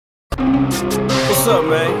What's up,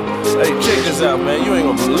 man? Hey, check this out, man. You ain't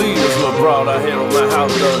gonna believe this little broad I had on my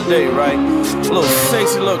house the other day, right? Little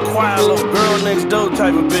sexy, little quiet, little girl next door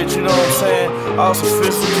type of bitch, you know what I'm saying? All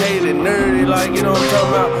sophisticated, nerdy, like, you know what I'm talking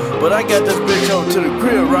about? But I got this bitch over to the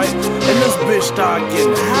crib, right? And this bitch started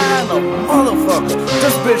getting high in a motherfucker.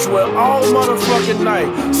 This bitch went all motherfucking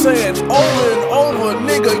night saying over and over,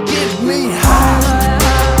 nigga, get me high.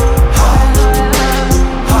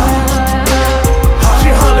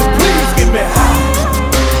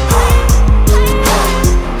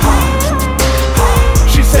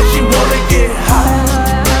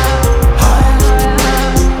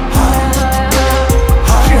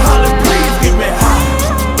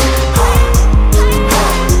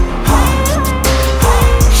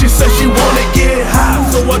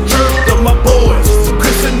 I jerked up my boys.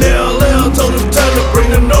 Chris and LL told him time to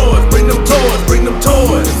bring the noise, bring them toys, bring them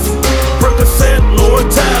toys. Percocet, Lord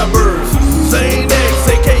Tabers, Zane X,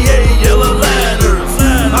 aka Yellow Ladders,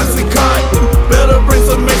 Oxycontin, better bring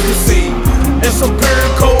some ecstasy, and some pure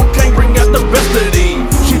cocaine, bring out the best of these.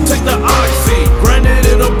 She take the oxy, grind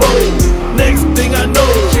it in a bowl. Next thing I know,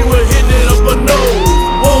 she was hitting it up her nose.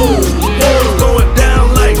 Whoa, boys going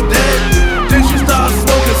down like that. Then she started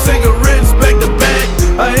smoking cigarettes back to back.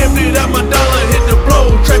 I emptied out my dollar, hit the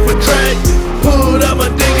blow, track for track. Pulled out my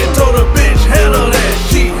dick and told her bitch, handle that.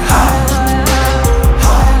 She high.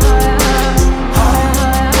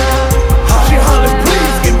 She hollered,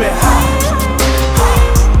 please get me high.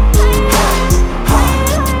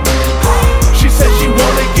 She said she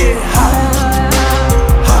wanna get high.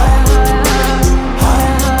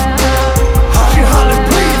 She hollered,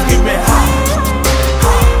 please get me high.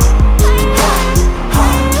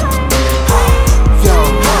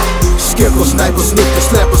 Scarecrow, sniper, sniffer,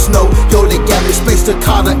 slapper, snow. Yo, they got me spaced to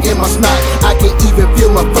Carter in my snot. I can't even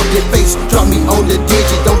feel my fucking face. Drop me on the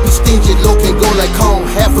digit, don't be stingy. Low can go like home,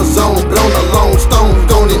 half a zone. Blown a long stone,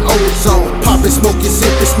 gone in old zone. Poppin', smoking,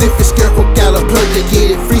 sippin', sniffin'. Scarecrow got a plug to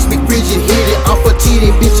get it. Freeze me, frigid, hit it off a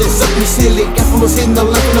titty. Bitches suck me silly. Infamous hitting the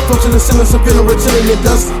life and approaching the ceiling. Some feeling reptilian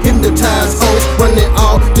dust. Hypnotized, hoes running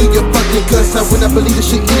all through your fucking guts. I would not believe the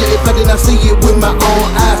shit either if I did not see it with my own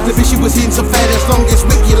eyes. The bitch she was hitting so fat as long as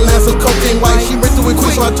we